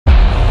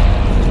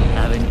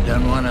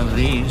done one of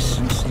these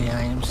since the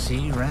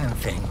IMC ran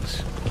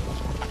things.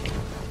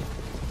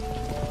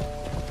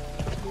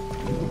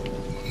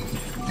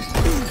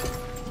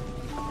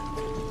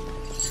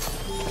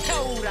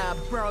 Hold up,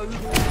 bro.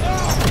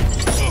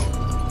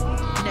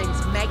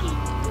 Name's Maggie.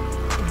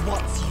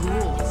 What's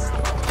yours?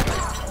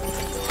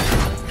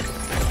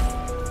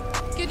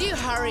 Could you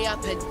hurry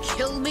up and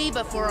kill me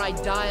before I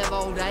die of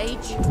old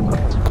age?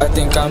 I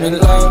think I'm in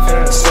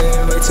love,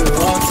 saying way too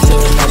often.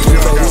 I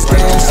keep all these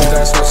games, think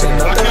I'm switching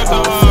up the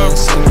offense.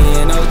 See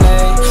me in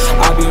LA,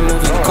 I be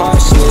moving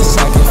cautious. I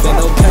can feel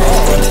no pain,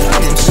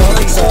 I'm so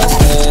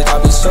exhausted. I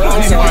be so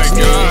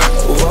exhausted.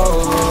 Whoa,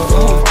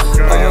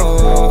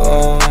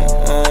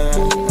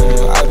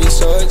 I be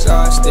so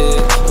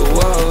exhausted.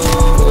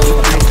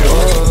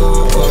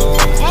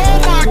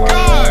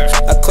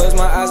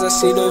 I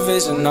see the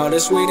vision, all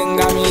this weed and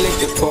got me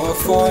licked, pour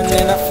for and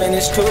then I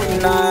finish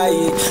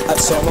tonight. I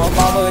told my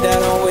mama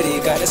that I'm with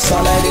it, got a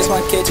song like this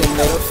my kitchen,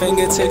 middle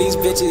finger to these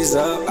bitches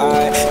up,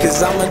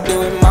 cause I'ma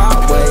do it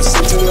my way,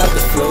 since you love the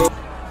flow.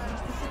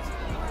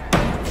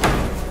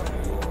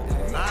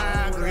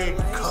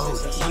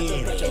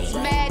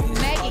 Mad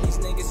Maggie,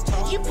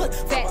 you put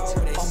that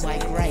on my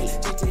grave.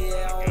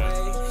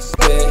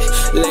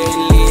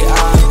 Lately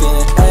I've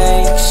been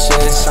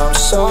anxious, I'm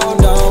so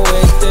done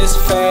with this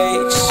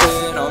fake shit.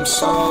 I'm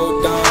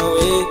so done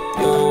with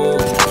you,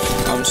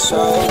 I'm so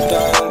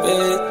done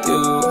with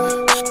you.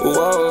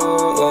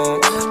 Whoa,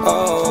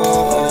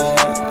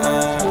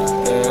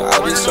 I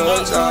be so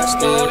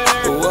exhausted.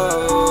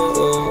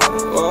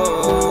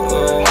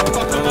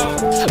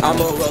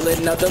 I'ma roll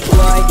another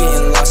blunt,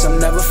 getting lost, I'm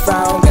never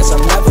found. Guess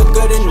I'm never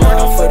good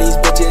enough for these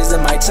bitches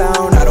in my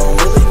town. I don't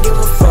really give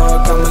a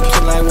fuck, I'm a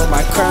king like with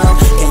my crown.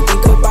 Can't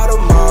think about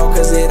tomorrow,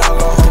 cause it all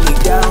gon' hold me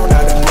down.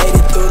 I done made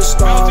it through the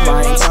storm,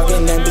 I ain't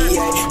talking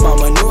NBA.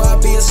 Mama knew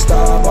I'd be a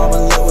star, mama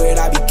love what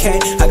I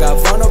became. I got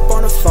Vaughn up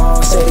on the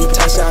phone, said he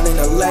touchdown in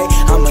LA.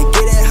 I'ma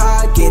get it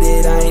how I get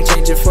it, I ain't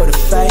changing for the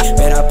fame.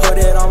 Man, I put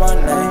it on my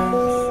name.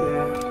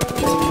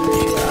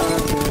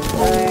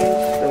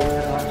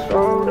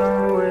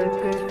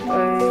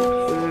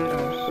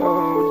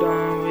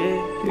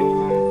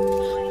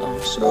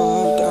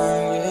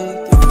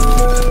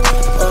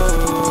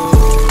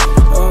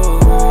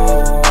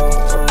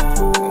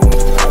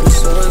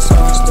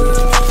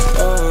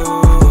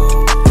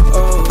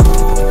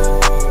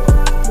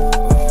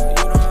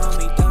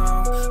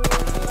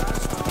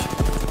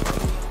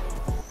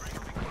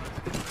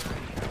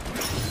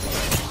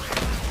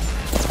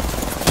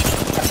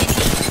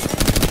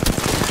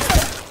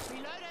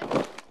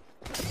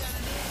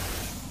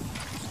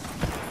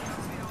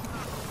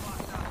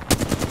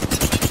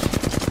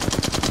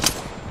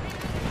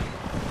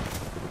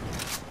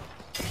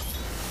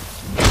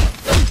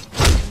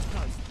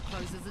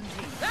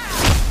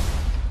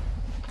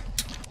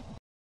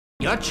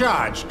 You're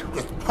charged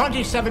with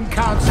 27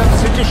 counts of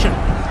sedition,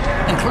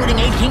 including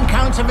 18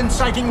 counts of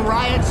inciting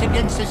riots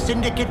against the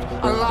Syndicate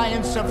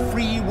Alliance of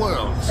Free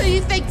Worlds. Do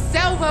you think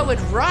Salvo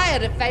would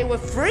riot if they were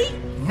free?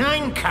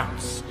 9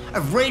 counts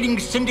of raiding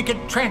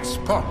Syndicate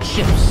transport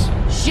ships.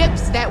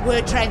 Ships that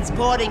were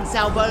transporting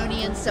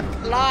Salvonian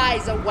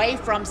supplies away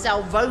from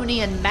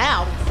Salvonian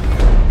mouths.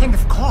 And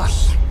of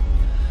course,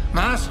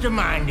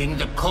 masterminding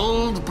the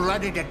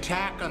cold-blooded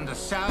attack on the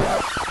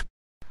Salvo...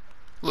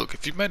 Look,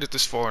 if you made it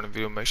this far in the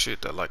video, make sure you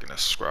hit that like and that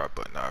subscribe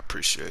button. I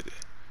appreciate it.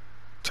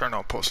 Turn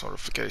on post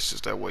notifications,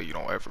 that way you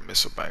don't ever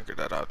miss a banger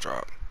that I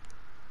drop.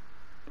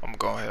 I'm gonna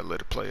go ahead and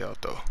let it play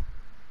out though.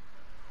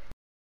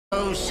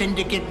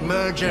 Syndicate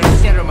merger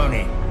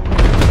ceremony.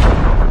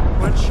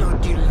 What's your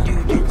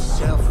deluded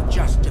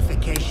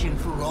self-justification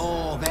for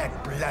all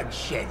that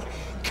bloodshed,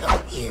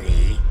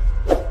 Kahiri?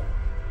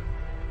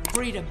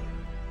 Freedom.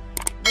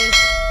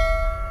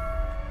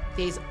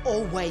 There's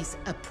always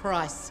a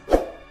price.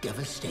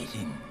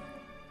 Devastating,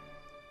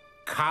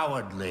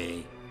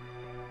 cowardly,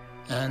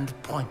 and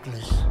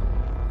pointless.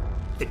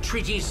 The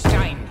treaty's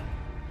signed.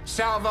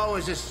 Salvo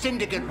is a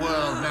Syndicate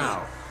world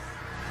now.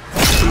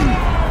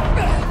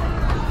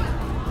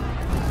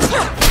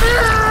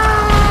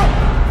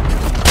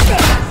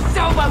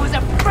 Salvo is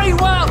a free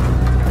world!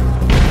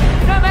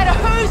 No matter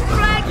whose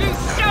flag you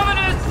shove in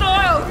her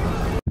soil!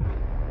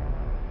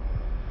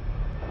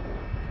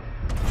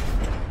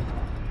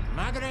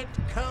 Margaret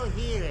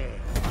Kahiri.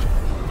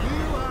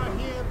 You are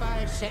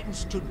hereby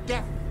sentenced to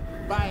death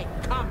by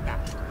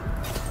combat.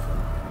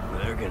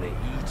 We're gonna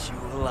eat you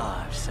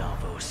alive,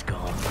 Salvo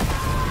scum.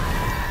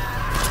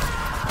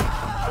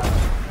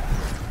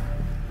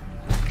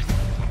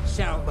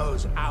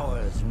 Salvo's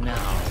ours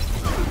now.